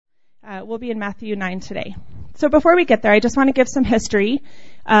We'll be in Matthew 9 today. So before we get there, I just want to give some history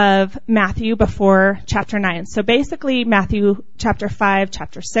of Matthew before chapter 9. So basically, Matthew chapter 5,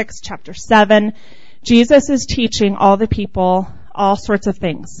 chapter 6, chapter 7, Jesus is teaching all the people all sorts of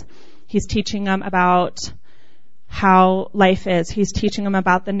things. He's teaching them about how life is. He's teaching them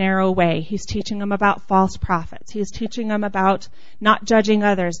about the narrow way. He's teaching them about false prophets. He's teaching them about not judging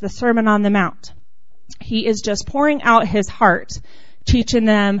others, the Sermon on the Mount. He is just pouring out his heart, teaching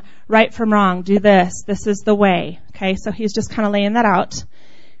them right from wrong, do this is the way. Okay, so he's just kind of laying that out.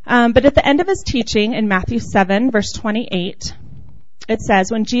 But at the end of his teaching in Matthew 7, verse 28, it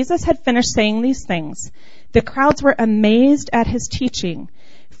says, when Jesus had finished saying these things, the crowds were amazed at his teaching,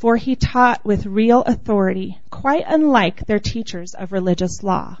 for he taught with real authority, quite unlike their teachers of religious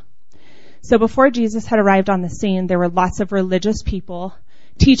law. So before Jesus had arrived on the scene, there were lots of religious people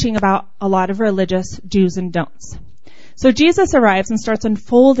teaching about a lot of religious do's and don'ts. So Jesus arrives and starts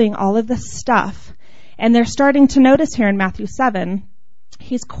unfolding all of this stuff, and they're starting to notice here in Matthew 7,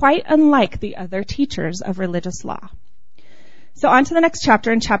 he's quite unlike the other teachers of religious law. So on to the next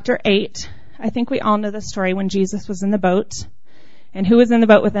chapter, in chapter 8, I think we all know the story when Jesus was in the boat. And who was in the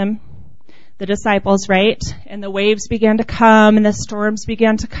boat with him? The disciples, right? And the waves began to come, and the storms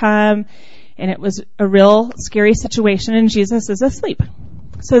began to come, and it was a real scary situation, and Jesus is asleep.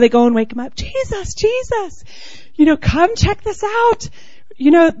 So they go and wake him up. Jesus, come check this out.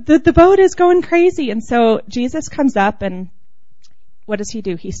 The boat is going crazy. And so Jesus comes up, and what does he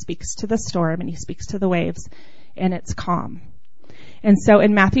do? He speaks to the storm, and he speaks to the waves, and it's calm. And so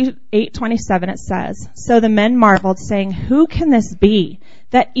in Matthew 8:27 it says, so the men marveled, saying, who can this be,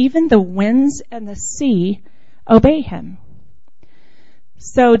 that even the winds and the sea obey him?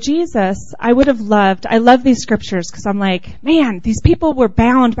 So Jesus, I love these scriptures because I'm like, man, these people were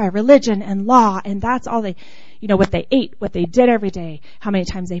bound by religion and law, and that's all they, what they ate, what they did every day, how many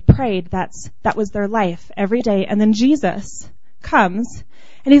times they prayed, that was their life every day. And then Jesus comes,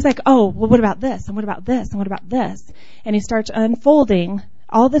 and he's like, oh, well, what about this? And what about this? And what about this? And he starts unfolding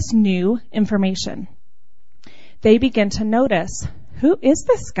all this new information. They begin to notice, who is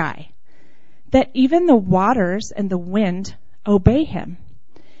this guy? That even the waters and the wind obey him.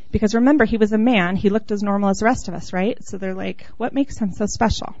 Because remember, he was a man. He looked as normal as the rest of us, right? So they're like, what makes him so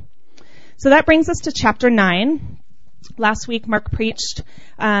special? So that brings us to chapter 9. Last week, Mark preached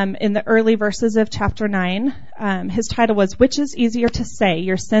in the early verses of chapter 9. His title was, which is easier to say,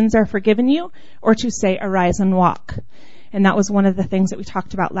 your sins are forgiven you, or to say, arise and walk? And that was one of the things that we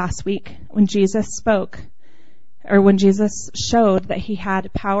talked about last week when Jesus spoke, or when Jesus showed that he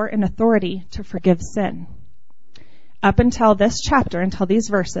had power and authority to forgive sin. Up until this chapter, until these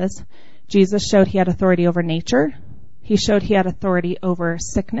verses, Jesus showed he had authority over nature. He showed he had authority over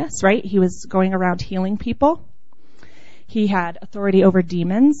sickness, right? He was going around healing people. He had authority over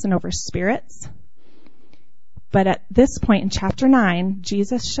demons and over spirits. But at this point in chapter 9,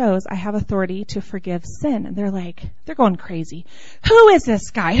 Jesus shows, I have authority to forgive sin. And they're going crazy. Who is this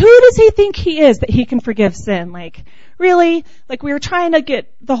guy? Who does he think he is that he can forgive sin? Really? We were trying to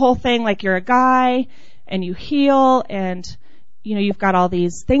get the whole thing, you're a guy and you heal, and you've got all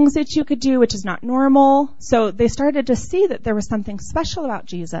these things that you could do, which is not normal. So they started to see that there was something special about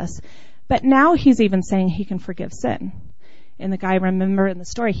Jesus. But now he's even saying he can forgive sin. And the guy, remember in the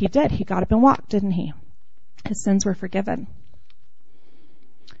story, he did. He got up and walked, didn't he? His sins were forgiven.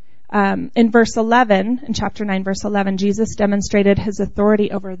 In verse 11, in chapter 9, verse 11, Jesus demonstrated his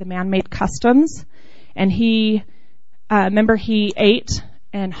authority over the man-made customs. And he ate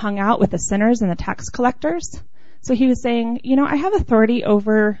and hung out with the sinners and the tax collectors. So he was saying, I have authority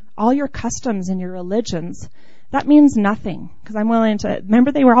over all your customs and your religions. That means nothing, because I'm willing to,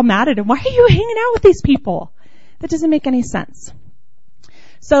 remember they were all mad at him. Why are you hanging out with these people? That doesn't make any sense.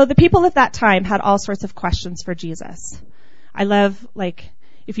 So the people at that time had all sorts of questions for Jesus. I love,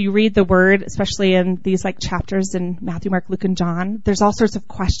 if you read the word, especially in these chapters in Matthew, Mark, Luke, and John, there's all sorts of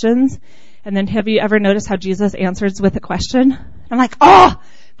questions. And then have you ever noticed how Jesus answers with a question? I'm like, oh,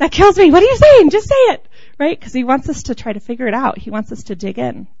 that kills me. What are you saying? Just say it, right? Because he wants us to try to figure it out. He wants us to dig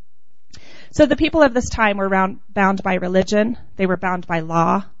in. So the people of this time were bound by religion. They were bound by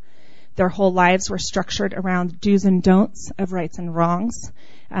law. Their whole lives were structured around do's and don'ts of rights and wrongs.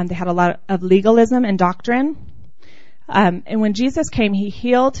 They had a lot of legalism and doctrine. And when Jesus came, he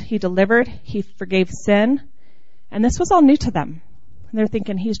healed, he delivered, he forgave sin. And this was all new to them. And they're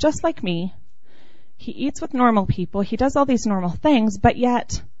thinking, he's just like me. He eats with normal people. He does all these normal things, but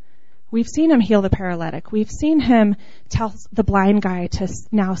yet we've seen him heal the paralytic. We've seen him tell the blind guy to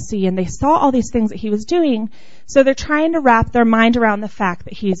now see, and they saw all these things that he was doing. So they're trying to wrap their mind around the fact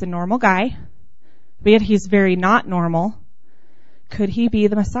that he's a normal guy, but yet he's very not normal. Could he be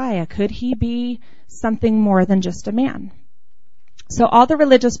the Messiah? Could he be something more than just a man? So all the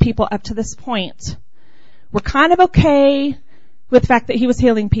religious people up to this point were kind of okay with the fact that he was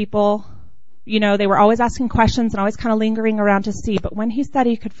healing people. You know, they were always asking questions and always kind of lingering around to see. But when he said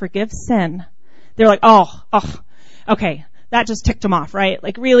he could forgive sin, they're like, oh, okay. That just ticked them off, right?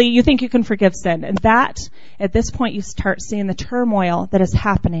 Like, really, you think you can forgive sin? And that, at this point, you start seeing the turmoil that is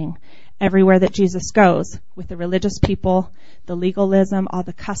happening everywhere that Jesus goes with the religious people, the legalism, all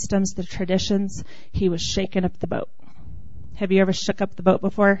the customs, the traditions. He was shaking up the boat. Have you ever shook up the boat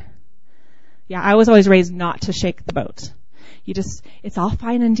before? Yeah, I was always raised not to shake the boat. It's all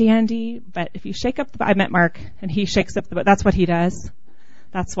fine and dandy, but if you shake up the boat, I met Mark, and he shakes up the boat. That's what he does.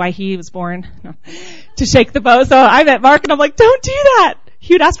 That's why he was born, to shake the boat. So I met Mark and I'm like, don't do that.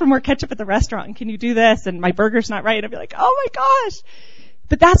 He would ask for more ketchup at the restaurant. And can you do this? And my burger's not right. And I'd be like, oh my gosh.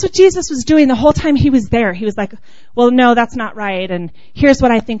 But that's what Jesus was doing the whole time he was there. He was like, well, no, that's not right. And here's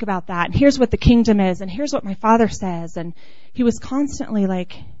what I think about that. And here's what the kingdom is. And here's what my Father says. And he was constantly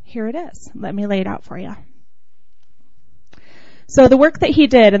like, here it is. Let me lay it out for you. So the work that he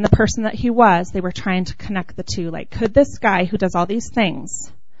did and the person that he was, they were trying to connect the two. Like, could this guy who does all these things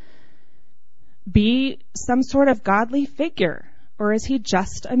be some sort of godly figure? Or is he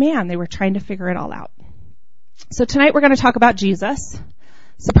just a man? They were trying to figure it all out. So tonight we're going to talk about Jesus.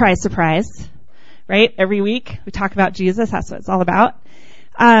 Surprise, surprise. Right? Every week we talk about Jesus. That's what it's all about.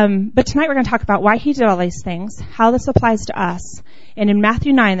 But tonight we're going to talk about why he did all these things, how this applies to us. And in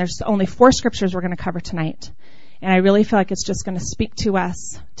Matthew 9, there's only 4 scriptures we're going to cover tonight. And I really feel like it's just going to speak to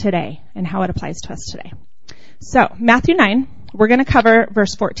us today and how it applies to us today. So, Matthew 9, we're going to cover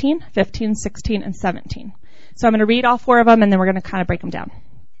verse 14, 15, 16, and 17. So I'm going to read all 4 of them, and then we're going to kind of break them down.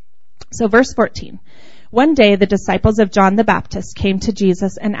 So, verse 14. One day, the disciples of John the Baptist came to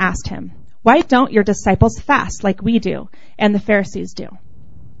Jesus and asked him, why don't your disciples fast like we do, and the Pharisees do?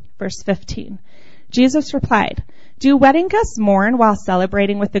 Verse 15. Jesus replied, do wedding guests mourn while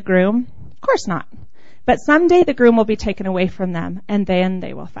celebrating with the groom? Of course not. But someday the groom will be taken away from them, and then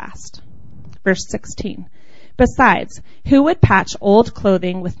they will fast. Verse 16. Besides, who would patch old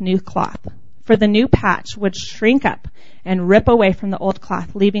clothing with new cloth? For the new patch would shrink up and rip away from the old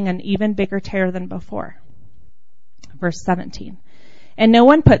cloth, leaving an even bigger tear than before. Verse 17. And no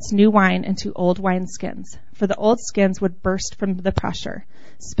one puts new wine into old wineskins, for the old skins would burst from the pressure,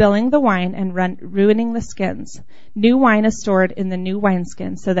 spilling the wine and ruining the skins. New wine is stored in the new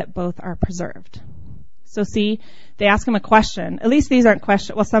wineskins so that both are preserved. So see, they ask him a question. At least these aren't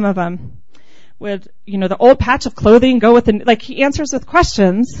questions. Well, some of them would, the old patch of clothing go with he answers with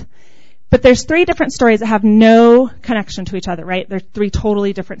questions. But there's 3 different stories that have no connection to each other, right? They're 3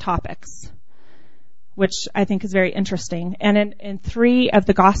 totally different topics, which I think is very interesting. And in 3 of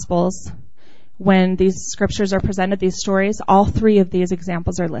the Gospels, when these scriptures are presented, these stories, all 3 of these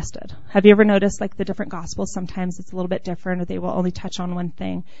examples are listed. Have you ever noticed, the different Gospels, sometimes it's a little bit different, or they will only touch on one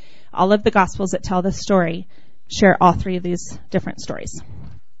thing? All of the Gospels that tell this story share all 3 of these different stories.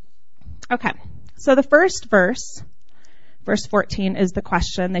 Okay, so the first verse 14, is the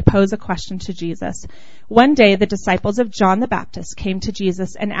question. They pose a question to Jesus. One day, the disciples of John the Baptist came to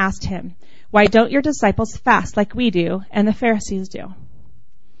Jesus and asked him, why don't your disciples fast like we do and the Pharisees do?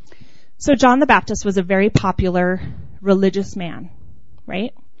 So John the Baptist was a very popular religious man,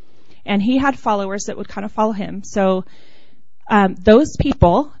 right? And he had followers that would kind of follow him. So those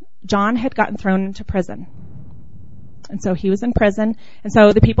people, John had gotten thrown into prison. And so he was in prison. And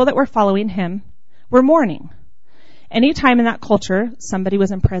so the people that were following him were mourning. Anytime in that culture, somebody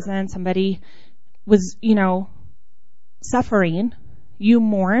was in prison, somebody was, suffering, you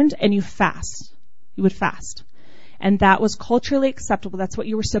mourned and you fast. You would fast. And that was culturally acceptable. That's what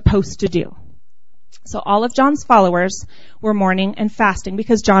you were supposed to do. So all of John's followers were mourning and fasting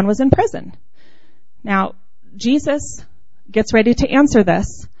because John was in prison. Now, Jesus gets ready to answer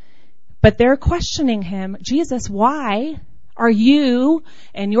this, but they're questioning him. Jesus, why are you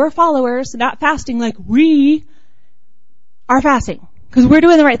and your followers not fasting like we are fasting? Because we're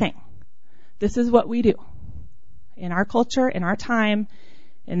doing the right thing. This is what we do. In our culture, in our time,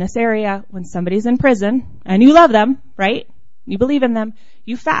 in this area, when somebody's in prison, and you love them, right? You believe in them,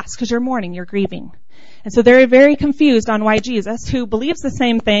 you fast because you're mourning, you're grieving. And so they're very confused on why Jesus, who believes the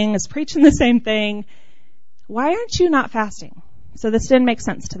same thing, is preaching the same thing, why aren't you not fasting? So this didn't make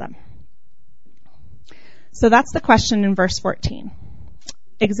sense to them. So that's the question in verse 14.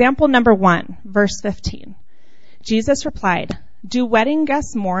 Example number 1, verse 15. Jesus replied, do wedding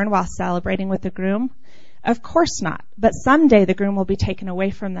guests mourn while celebrating with the groom? Of course not, but someday the groom will be taken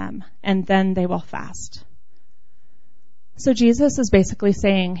away from them, and then they will fast. So Jesus is basically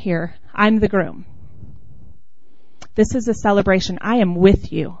saying here, I'm the groom. This is a celebration. I am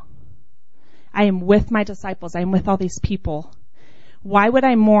with you. I am with my disciples. I am with all these people. Why would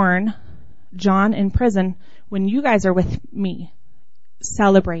I mourn John in prison when you guys are with me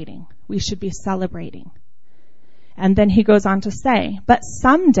celebrating? We should be celebrating. And then he goes on to say, but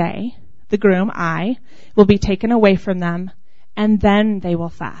someday the groom, I, will be taken away from them, and then they will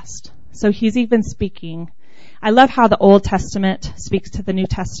fast. So he's even speaking. I love how the Old Testament speaks to the New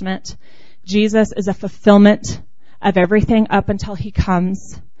Testament. Jesus is a fulfillment of everything up until he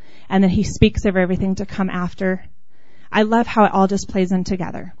comes, and then he speaks of everything to come after. I love how it all just plays in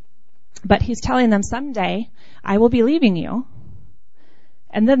together. But he's telling them someday I will be leaving you,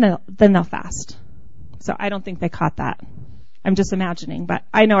 and then they'll fast. So I don't think they caught that. I'm just imagining, but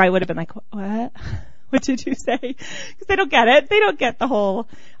I know I would have been like, what? What did you say? Because they don't get it. They don't get the whole,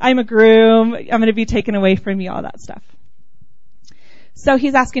 I'm a groom, I'm going to be taken away from you, all that stuff. So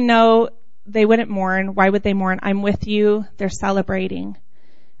he's asking, no, they wouldn't mourn. Why would they mourn? I'm with you. They're celebrating.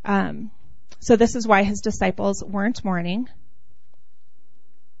 So this is why his disciples weren't mourning.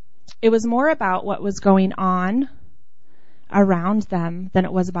 It was more about what was going on around them than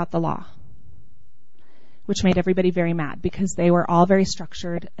it was about the law, which made everybody very mad because they were all very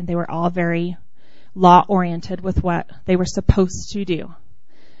structured and they were all very law-oriented with what they were supposed to do.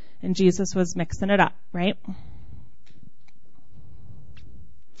 And Jesus was mixing it up, right?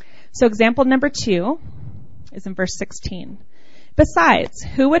 So example number 2 is in verse 16. Besides,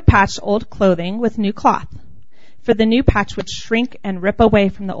 who would patch old clothing with new cloth? For the new patch would shrink and rip away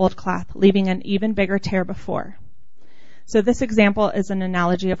from the old cloth, leaving an even bigger tear before. So this example is an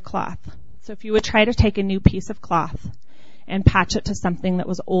analogy of cloth. So if you would try to take a new piece of cloth and patch it to something that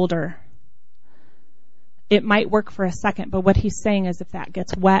was older, it might work for a second, but what he's saying is if that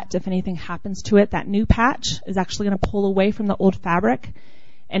gets wet, if anything happens to it, that new patch is actually going to pull away from the old fabric,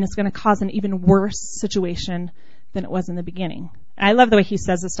 and it's going to cause an even worse situation than it was in the beginning. And I love the way he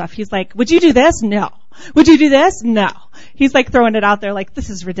says this stuff. He's like, would you do this? No. Would you do this? No. He's like throwing it out there like, this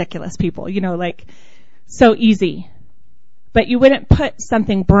is ridiculous, people. Like, so easy. But you wouldn't put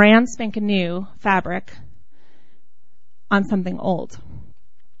something brand spanking new fabric on something old.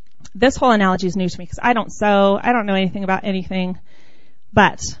 This whole analogy is new to me because I don't sew. I don't know anything about anything.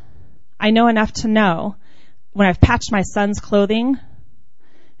 But I know enough to know when I've patched my son's clothing,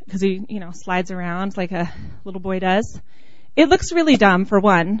 because he, slides around like a little boy does. It looks really dumb for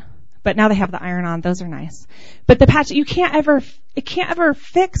one, but now they have the iron on. Those are nice. But the patch, it can't ever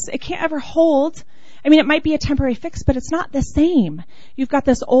fix. It can't ever hold. I mean, it might be a temporary fix, but it's not the same. You've got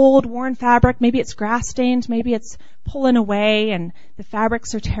this old worn fabric. Maybe it's grass stained. Maybe it's pulling away and the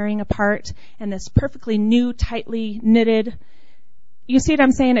fabrics are tearing apart, and this perfectly new, tightly knitted. You see what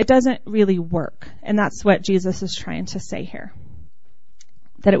I'm saying? It doesn't really work. And that's what Jesus is trying to say here.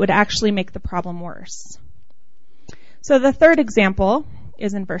 That it would actually make the problem worse. So the third example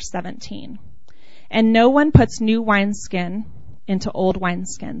is in verse 17. And no one puts new wineskin into old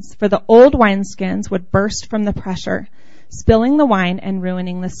wineskins, for the old wineskins would burst from the pressure, spilling the wine and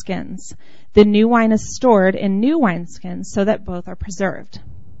ruining the skins. The new wine is stored in new wineskins so that both are preserved.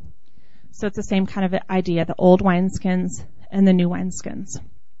 So it's the same kind of idea, the old wineskins and the new wineskins.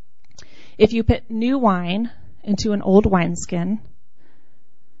 If you put new wine into an old wineskin,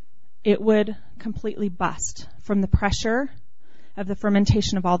 it would completely bust from the pressure of the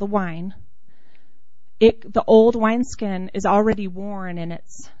fermentation of all the wine. The old wineskin is already worn and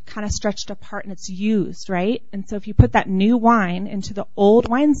it's kind of stretched apart and it's used, right? And so if you put that new wine into the old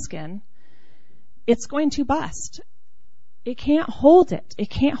wineskin, it's going to bust. It can't hold it. It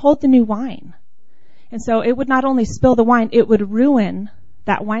can't hold the new wine. And so it would not only spill the wine, it would ruin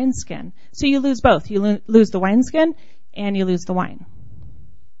that wineskin. So you lose both. You lose the wineskin and you lose the wine.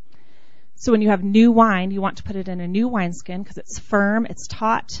 So when you have new wine, you want to put it in a new wineskin because it's firm, it's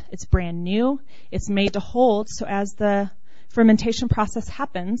taut, it's brand new, it's made to hold. So as the fermentation process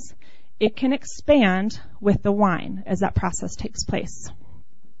happens, it can expand with the wine as that process takes place.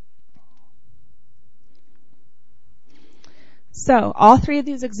 So all three of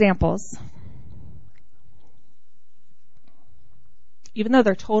these examples, even though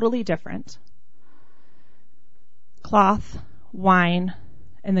they're totally different, cloth, wine,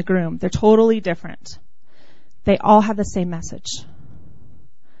 and the groom, they're totally different. They all have the same message.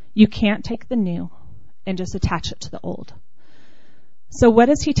 You can't take the new and just attach it to the old. So what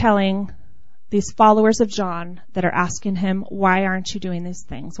is he telling these followers of John that are asking him, why aren't you doing these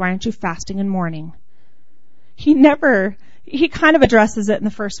things? Why aren't you fasting and mourning? He kind of addresses it in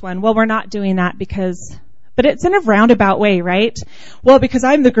the first one. Well, we're not doing that but it's in a roundabout way, right? Well, because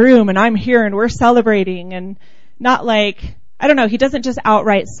I'm the groom and I'm here and we're celebrating, and not like, I don't know, he doesn't just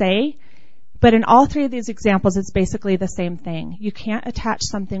outright say, But in all three of these examples, it's basically the same thing. You can't attach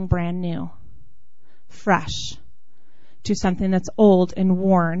something brand new, fresh, to something that's old and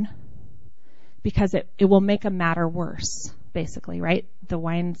worn, because it will make a matter worse, basically, right? The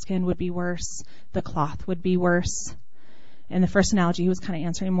wineskin would be worse. The cloth would be worse. In the first analogy, he was kind of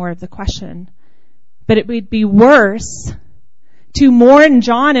answering more of the question. But it would be worse to mourn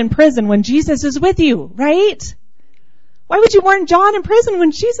John in prison when Jesus is with you, right? Why would you mourn John in prison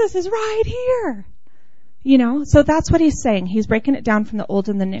when Jesus is right here? So that's what he's saying. He's breaking it down from the old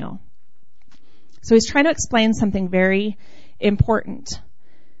and the new. So he's trying to explain something very important.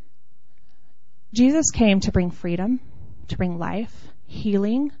 Jesus came to bring freedom, to bring life,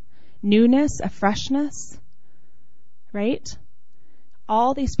 healing, newness, a freshness, right?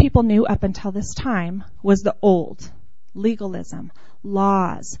 All these people knew up until this time was the old. Legalism,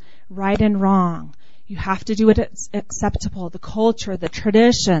 laws, right and wrong. You have to do what is acceptable, the culture, the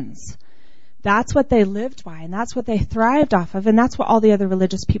traditions. That's what they lived by, and that's what they thrived off of, and that's what all the other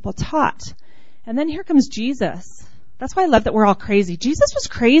religious people taught. And then here comes Jesus. That's why I love that we're all crazy. Jesus was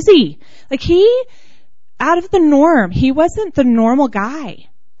crazy. Out of the norm. He wasn't the normal guy.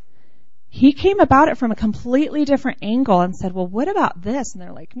 He came about it from a completely different angle and said, well, what about this? And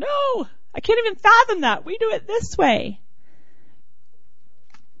they're like, no, I can't even fathom that. We do it this way.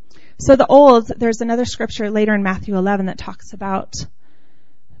 So there's another scripture later in Matthew 11 that talks about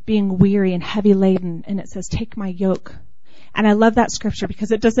being weary and heavy laden, and it says, take my yoke. And I love that scripture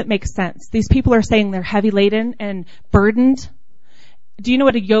because it doesn't make sense. These people are saying they're heavy laden and burdened. Do you know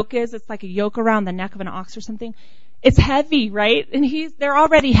what a yoke is? It's like a yoke around the neck of an ox or something. It's heavy, right? And they're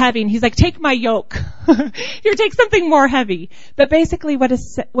already heavy, and he's like, take my yoke. Here, take something more heavy. But basically what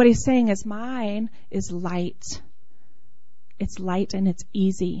he's saying is, mine is light. It's light and it's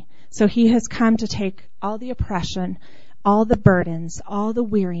easy. So he has come to take all the oppression, all the burdens, all the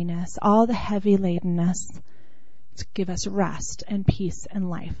weariness, all the heavy ladenness, to give us rest and peace and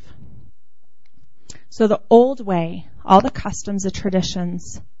life. So the old way, all the customs, the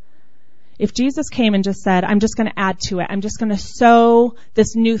traditions, if Jesus came and just said, I'm just going to add to it, I'm just going to sew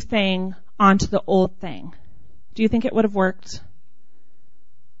this new thing onto the old thing, do you think it would have worked?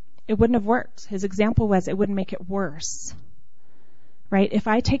 It wouldn't have worked. His example was it wouldn't make it worse. Right? If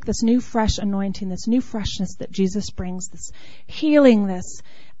I take this new fresh anointing, this new freshness that Jesus brings, this healing, this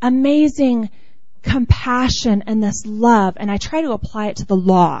amazing compassion and this love, and I try to apply it to the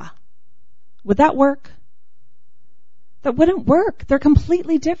law, would that work? That wouldn't work. They're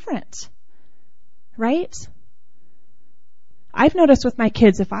completely different. Right? I've noticed with my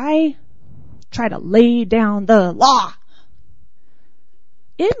kids, if I try to lay down the law,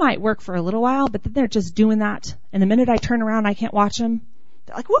 it might work for a little while, but then they're just doing that. And the minute I turn around, I can't watch them.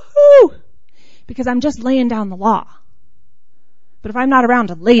 They're like, woohoo! Because I'm just laying down the law. But if I'm not around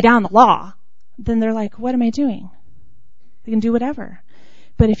to lay down the law, then they're like, what am I doing? They can do whatever.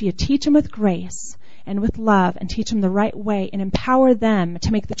 But if you teach them with grace and with love and teach them the right way and empower them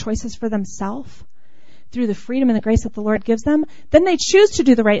to make the choices for themselves through the freedom and the grace that the Lord gives them, then they choose to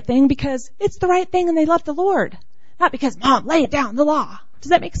do the right thing because it's the right thing and they love the Lord. Not because, Mom, lay down the law. Does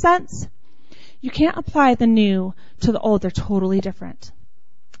that make sense? You can't apply the new to the old. They're totally different.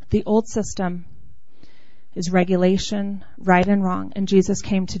 The old system is regulation, right and wrong, and Jesus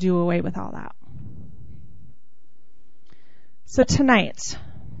came to do away with all that. So tonight,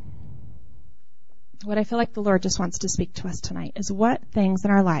 what I feel like the Lord just wants to speak to us tonight is what things in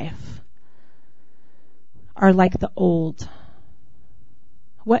our life are like the old.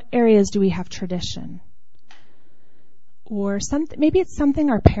 What areas do we have tradition? Or something, maybe it's something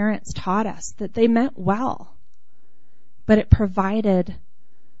our parents taught us that they meant well, but it provided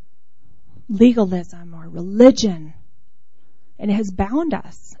legalism or religion, and it has bound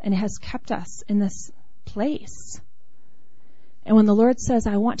us and it has kept us in this place. And when the Lord says,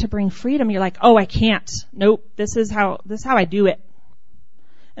 I want to bring freedom, you're like, oh, I can't. Nope, this is how I do it.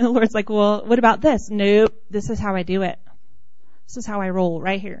 And the Lord's like, well, what about this? Nope, this is how I do it. This is how I roll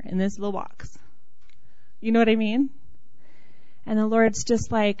right here in this little box. You know what I mean? And the Lord's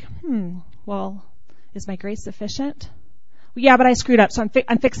just like, well, is my grace sufficient? Well, yeah, but I screwed up, so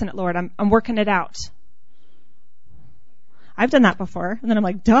I'm fixing it, Lord. I'm working it out. I've done that before. And then I'm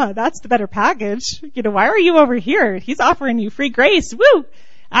like, duh, that's the better package. Why are you over here? He's offering you free grace. Woo!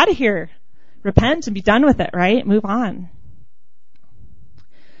 Out of here. Repent and be done with it, right? Move on.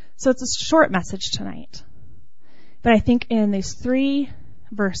 So it's a short message tonight. But I think in these 3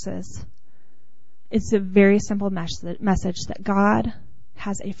 verses, it's a very simple message that God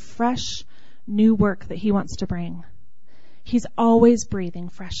has a fresh, new work that he wants to bring. He's always breathing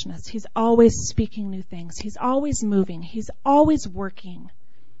freshness. He's always speaking new things. He's always moving. He's always working.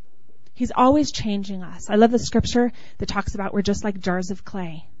 He's always changing us. I love the scripture that talks about we're just like jars of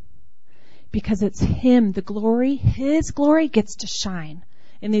clay. Because it's Him, the glory, His glory gets to shine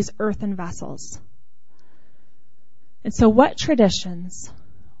in these earthen vessels. And so what traditions,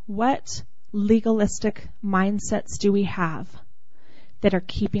 what legalistic mindsets do we have that are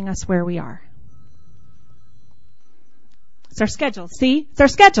keeping us where we are? It's our schedules. See? It's our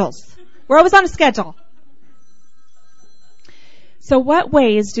schedules. We're always on a schedule. So what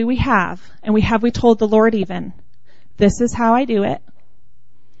ways do we have? And we told the Lord even, this is how I do it.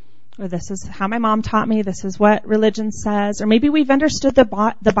 Or this is how my mom taught me. This is what religion says. Or maybe we've understood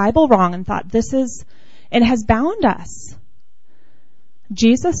the Bible wrong and thought this is, and has bound us.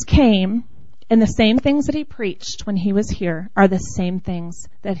 Jesus came, and the same things that He preached when He was here are the same things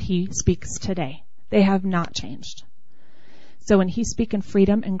that He speaks today. They have not changed. So when He's speaking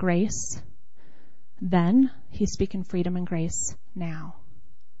freedom and grace, then He's speaking freedom and grace now.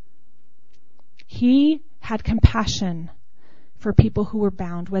 He had compassion for people who were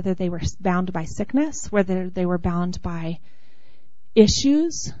bound, whether they were bound by sickness, whether they were bound by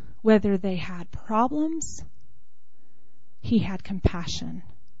issues, whether they had problems. He had compassion.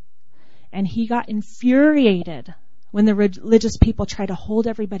 And He got infuriated when the religious people tried to hold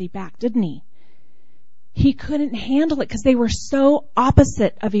everybody back, didn't He? He couldn't handle it because they were so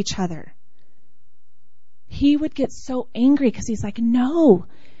opposite of each other. He would get so angry because He's like, no,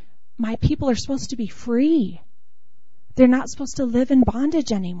 my people are supposed to be free. They're not supposed to live in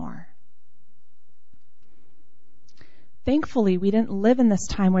bondage anymore. Thankfully, we didn't live in this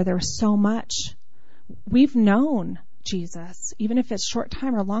time where there was so much. We've known Jesus, even if it's short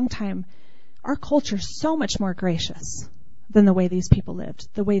time or long time. Our culture is so much more gracious than the way these people lived,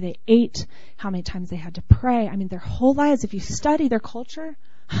 the way they ate, how many times they had to pray. I mean, their whole lives, if you study their culture,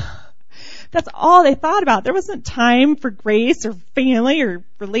 that's all they thought about. There wasn't time for grace or family or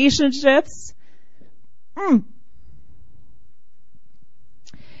relationships. And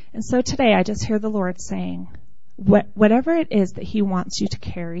so today I just hear the Lord saying, whatever it is that He wants you to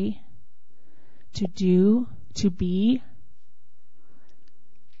carry, to do, to be,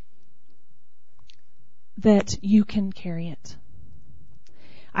 that you can carry it.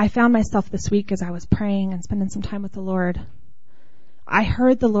 I found myself this week as I was praying and spending some time with the Lord, I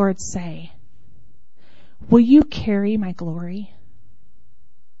heard the Lord say, will you carry my glory?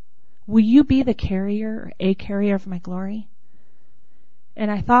 Will you be the carrier or a carrier of my glory? And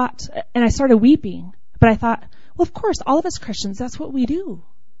I thought, and I started weeping, but I thought, well, of course, all of us Christians, that's what we do.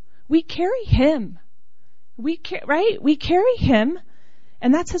 We carry Him. Right? We carry Him,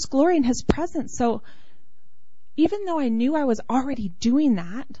 and that's His glory and His presence. So even though I knew I was already doing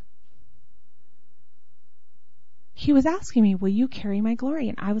that, He was asking me, will you carry my glory?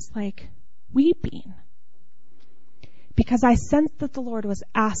 And I was like weeping because I sensed that the Lord was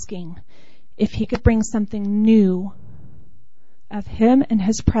asking if He could bring something new of Him and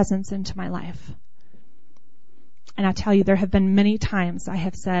His presence into my life. And I tell you, there have been many times I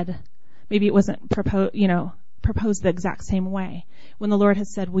have said, maybe it wasn't proposed the exact same way, when the Lord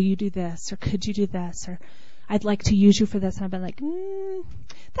has said, will you do this? Or could you do this? Or I'd like to use you for this. And I've been like,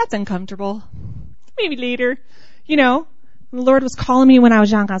 that's uncomfortable. Maybe later. The Lord was calling me when I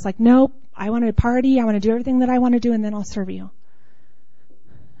was young. I was like, nope, I want to party. I want to do everything that I want to do, and then I'll serve you.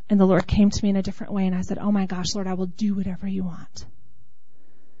 And the Lord came to me in a different way, and I said, oh my gosh, Lord, I will do whatever you want.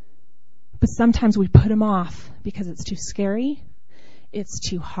 But sometimes we put Him off because it's too scary. It's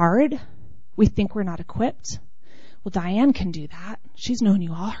too hard. We think we're not equipped. Well, Diane can do that. She's known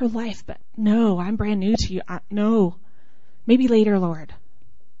you all her life, but no, I'm brand new to you. No. Maybe later, Lord.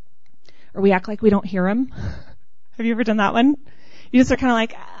 Or we act like we don't hear Him. Have you ever done that one? You just are kind of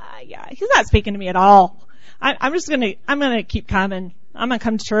like, yeah, He's not speaking to me at all. I'm going to keep coming. I'm going to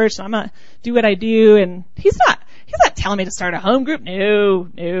come to church. And I'm going to do what I do. And He's not telling me to start a home group.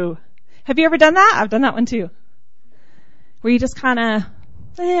 No. Have you ever done that? I've done that one too. Where you just kind of,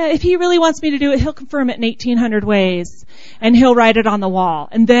 if He really wants me to do it, He'll confirm it in 1,800 ways, and He'll write it on the wall,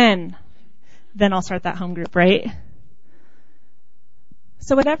 and then I'll start that home group, right?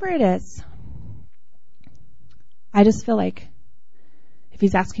 So whatever it is, I just feel like if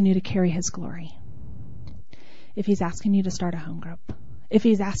He's asking you to carry His glory, if He's asking you to start a home group, if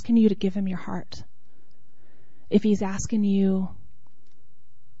He's asking you to give Him your heart, if He's asking you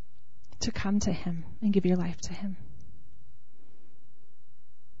to come to Him and give your life to Him,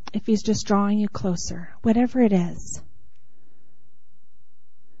 if He's just drawing you closer, whatever it is,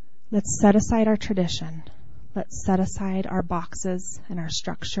 let's set aside our tradition. Let's set aside our boxes and our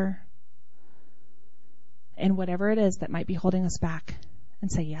structure and whatever it is that might be holding us back and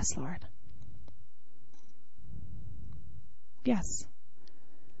say, yes, Lord. Yes.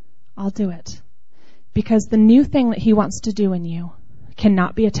 I'll do it. Because the new thing that he wants to do in you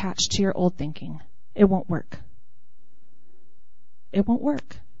cannot be attached to your old thinking. It won't work. It won't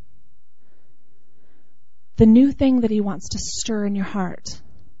work. The new thing that he wants to stir in your heart,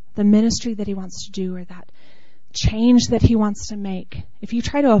 the ministry that he wants to do, or that change that he wants to make, if you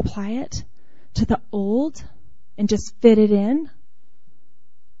try to apply it to the old and just fit it in,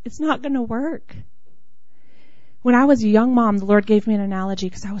 it's not going to work. When I was a young mom, the Lord gave me an analogy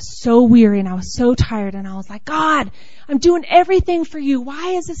because I was so weary and I was so tired, and I was like, God, I'm doing everything for you.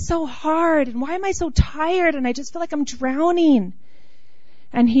 Why is this so hard? And why am I so tired? And I just feel like I'm drowning.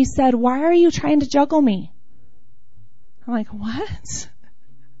 And he said, why are you trying to juggle me? I'm like, what?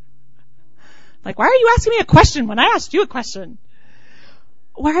 Like, why are you asking me a question when I asked you a question?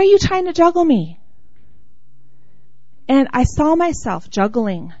 Why are you trying to juggle me? And I saw myself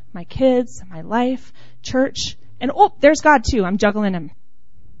juggling my kids, my life, church, and there's God too. I'm juggling him.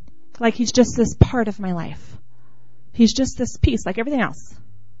 Like he's just this part of my life. He's just this piece, like everything else.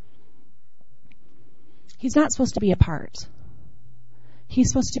 He's not supposed to be a part. He's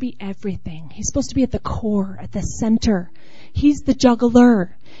supposed to be everything. He's supposed to be at the core, at the center. He's the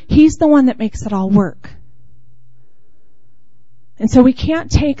juggler. He's the one that makes it all work. And so we can't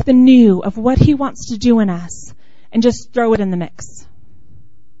take the new of what he wants to do in us and just throw it in the mix.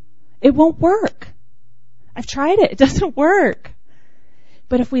 It won't work. I've tried it. It doesn't work.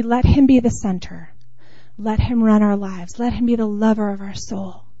 But if we let him be the center, let him run our lives, let him be the lover of our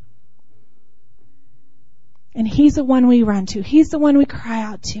soul. And he's the one we run to. He's the one we cry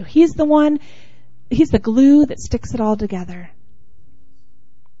out to. He's the glue that sticks it all together.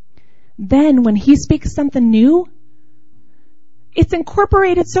 Then when he speaks something new, it's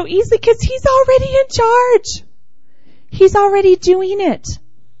incorporated so easily because he's already in charge. He's already doing it.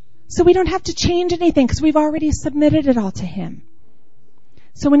 So we don't have to change anything because we've already submitted it all to him.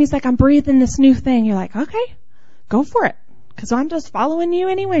 So when he's like, I'm breathing this new thing, you're like, okay, go for it. Because I'm just following you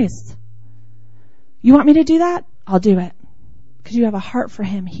anyways. You want me to do that? I'll do it. Because you have a heart for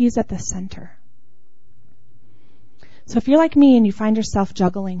him. He's at the center. So if you're like me and you find yourself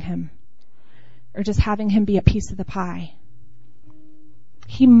juggling him or just having him be a piece of the pie,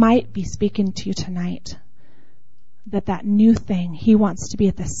 he might be speaking to you tonight that new thing, he wants to be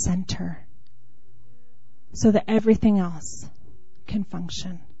at the center so that everything else can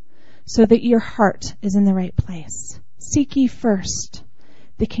function, so that your heart is in the right place. Seek ye first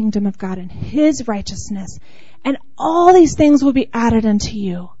the kingdom of God and his righteousness, and all these things will be added unto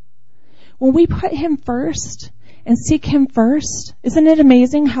you. When we put him first and seek him first, isn't it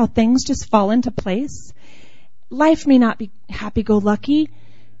amazing how things just fall into place? Life may not be happy-go-lucky.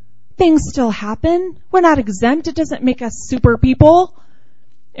 Things still happen. We're not exempt. It doesn't make us super people,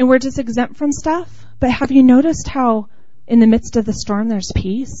 and we're just exempt from stuff. But have you noticed how in the midst of the storm there's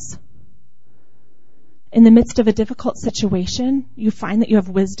peace? In the midst of a difficult situation, you find that you have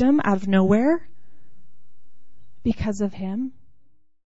wisdom out of nowhere because of him.